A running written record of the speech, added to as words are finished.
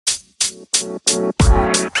Good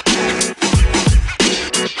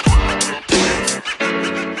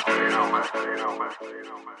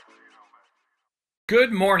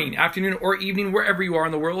morning, afternoon, or evening, wherever you are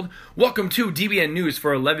in the world. Welcome to DBN News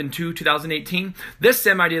for 11/2/2018, this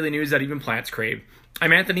semi-daily news that even plants crave.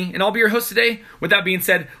 I'm Anthony, and I'll be your host today. With that being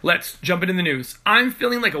said, let's jump into the news. I'm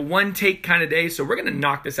feeling like a one-take kind of day, so we're going to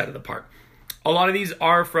knock this out of the park. A lot of these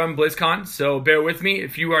are from BlizzCon, so bear with me.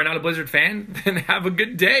 If you are not a Blizzard fan, then have a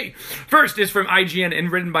good day. First is from IGN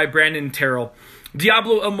and written by Brandon Terrell.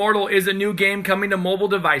 Diablo Immortal is a new game coming to mobile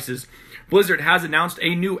devices. Blizzard has announced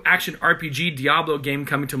a new action RPG Diablo game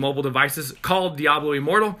coming to mobile devices called Diablo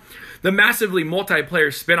Immortal. The massively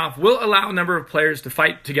multiplayer spin-off will allow a number of players to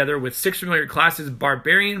fight together with 6 familiar classes: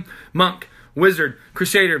 Barbarian, Monk, Wizard,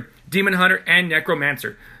 Crusader, Demon Hunter, and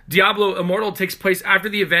Necromancer. Diablo Immortal takes place after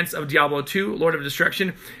the events of Diablo 2, Lord of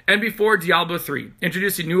Destruction, and before Diablo 3,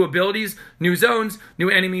 introducing new abilities, new zones, new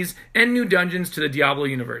enemies, and new dungeons to the Diablo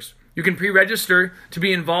universe. You can pre-register to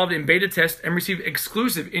be involved in beta tests and receive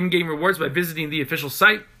exclusive in-game rewards by visiting the official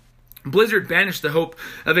site. Blizzard banished the hope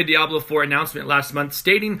of a Diablo 4 announcement last month,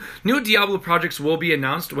 stating new Diablo projects will be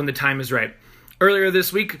announced when the time is right. Earlier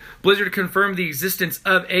this week, Blizzard confirmed the existence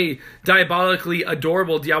of a diabolically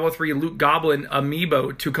adorable Diablo 3 Loot Goblin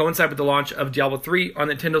amiibo to coincide with the launch of Diablo 3 on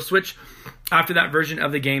Nintendo Switch after that version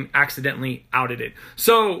of the game accidentally outed it.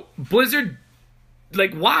 So, Blizzard,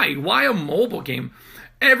 why? Why a mobile game?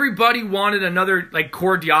 Everybody wanted another,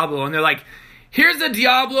 core Diablo, and they're like, here's the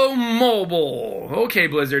Diablo mobile. Okay,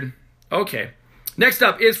 Blizzard. Okay. Next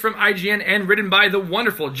up is from IGN and written by the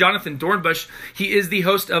wonderful Jonathan Dornbush. He is the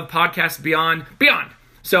host of podcast Beyond.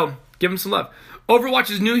 So, give him some love.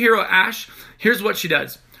 Overwatch's new hero, Ashe. Here's what she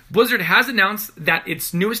does. Blizzard has announced that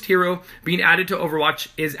its newest hero being added to Overwatch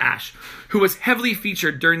is Ashe, who was heavily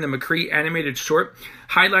featured during the McCree animated short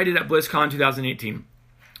highlighted at BlizzCon 2018.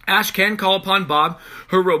 Ashe can call upon Bob,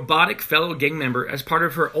 her robotic fellow gang member, as part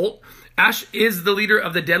of her ult. Ashe is the leader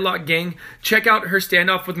of the Deadlock gang. Check out her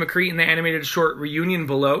standoff with McCree in the animated short Reunion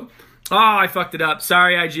below. Oh, I fucked it up.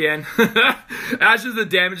 Sorry, IGN. Ashe is the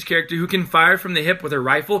damage character who can fire from the hip with her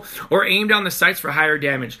rifle or aim down the sights for higher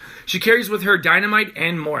damage. She carries with her dynamite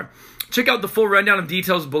and more. Check out the full rundown of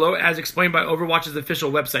details below as explained by Overwatch's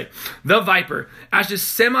official website. The Viper. Ashe's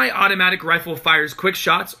semi-automatic rifle fires quick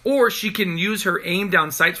shots, or she can use her aim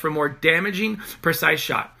down sights for more damaging, precise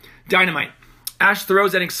shot. Dynamite. Ashe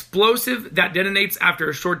throws an explosive that detonates after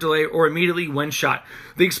a short delay or immediately when shot.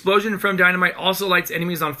 The explosion from Dynamite also lights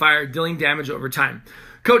enemies on fire, dealing damage over time.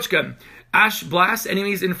 Coach Gun. Ashe blasts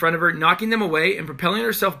enemies in front of her, knocking them away and propelling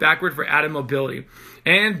herself backward for added mobility.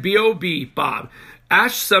 And B.O.B. Bob.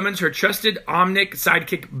 Ashe summons her trusted Omnic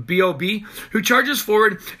sidekick B.O.B., who charges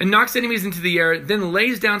forward and knocks enemies into the air, then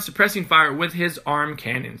lays down suppressing fire with his arm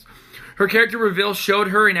cannons. Her character reveal showed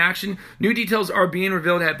her in action. New details are being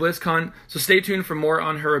revealed at BlizzCon, so stay tuned for more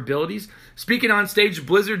on her abilities. Speaking on stage,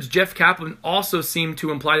 Blizzard's Jeff Kaplan also seemed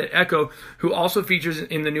to imply that Echo, who also features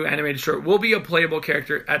in the new animated short, will be a playable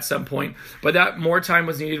character at some point, but that more time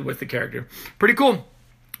was needed with the character. Pretty cool.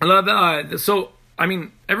 I love that.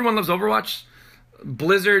 Everyone loves Overwatch.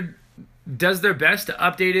 Blizzard does their best to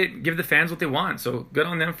update it, give the fans what they want, so good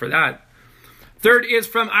on them for that. Third is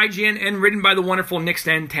from IGN and written by the wonderful Nick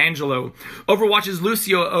Santangelo. Overwatch's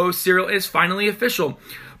Lucio O cereal is finally official.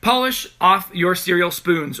 Polish off your cereal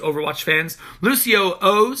spoons, Overwatch fans. Lucio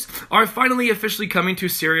O's are finally officially coming to a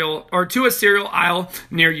cereal aisle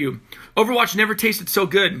near you. Overwatch never tasted so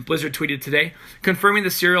good, Blizzard tweeted today, confirming the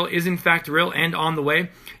cereal is in fact real and on the way.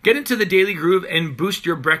 Get into the daily groove and boost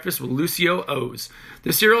your breakfast with Lucio O's.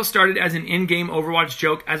 The cereal started as an in-game Overwatch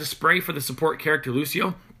joke as a spray for the support character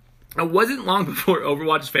Lucio. It wasn't long before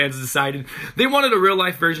Overwatch fans decided they wanted a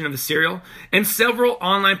real-life version of the cereal, and several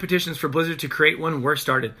online petitions for Blizzard to create one were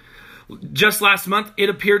started. Just last month, it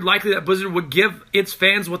appeared likely that Blizzard would give its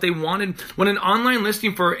fans what they wanted when an online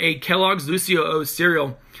listing for a Kellogg's Lucio O's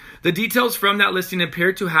cereal. The details from that listing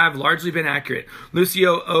appear to have largely been accurate.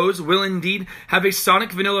 Lucio O's will indeed have a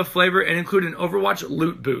Sonic vanilla flavor and include an Overwatch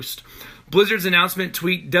loot boost. Blizzard's announcement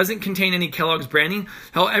tweet doesn't contain any Kellogg's branding.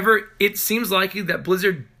 However, it seems likely that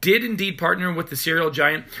Blizzard did indeed partner with the cereal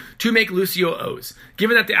giant to make Lucio O's,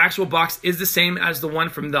 given that the actual box is the same as the one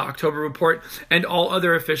from the October report, and all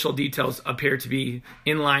other official details appear to be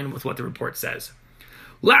in line with what the report says.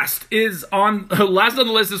 Last on the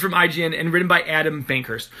list is from IGN and written by Adam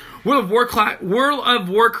Bankhurst. World of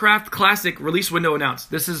Warcraft Classic release window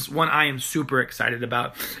announced. This is one I am super excited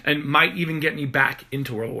about and might even get me back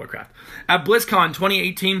into World of Warcraft. At BlizzCon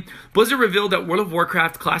 2018, Blizzard revealed that World of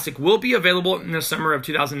Warcraft Classic will be available in the summer of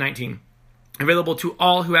 2019. Available to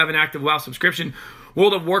all who have an active WoW subscription.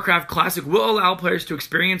 World of Warcraft Classic will allow players to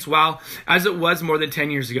experience WoW as it was more than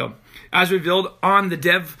 10 years ago. As revealed on the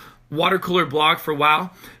dev water cooler blog for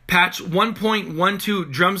WoW, patch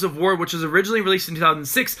 1.12 Drums of War, which was originally released in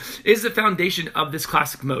 2006, is the foundation of this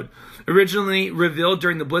classic mode. Originally revealed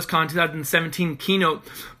during the BlizzCon 2017 keynote,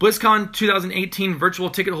 BlizzCon 2018 virtual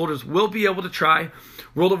ticket holders will be able to try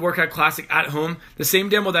World of Warcraft Classic at home, the same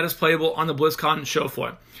demo that is playable on the BlizzCon show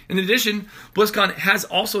floor. In addition, BlizzCon has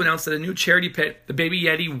also announced that a new charity pit, the Baby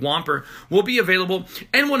Yeti Whomper, will be available,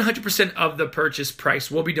 and 100% of the purchase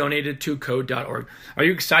price will be donated to code.org. Are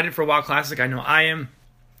you excited for WoW Classic? I know I am.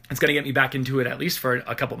 It's going to get me back into it at least for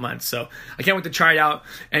a couple months. So I can't wait to try it out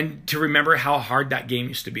and to remember how hard that game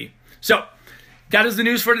used to be. So that is the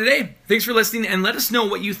news for today. Thanks for listening, and let us know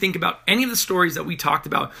what you think about any of the stories that we talked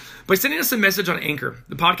about by sending us a message on Anchor,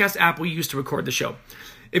 the podcast app we use to record the show.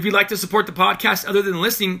 If you'd like to support the podcast other than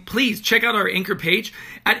listening, please check out our Anchor page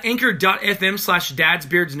at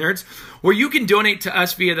anchor.fm/dadsbeardsnerds, where you can donate to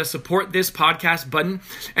us via the support this podcast button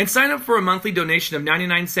and sign up for a monthly donation of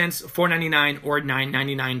 99 cents, $4.99, or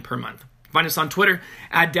 $9.99 per month. Find us on Twitter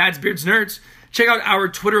at dadsbeardsnerds. Check out our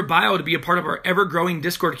Twitter bio to be a part of our ever-growing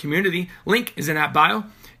Discord community. Link is in that bio.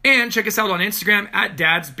 And check us out on Instagram at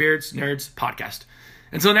dadsbeardsnerdspodcast.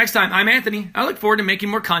 Until next time, I'm Anthony. I look forward to making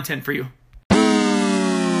more content for you.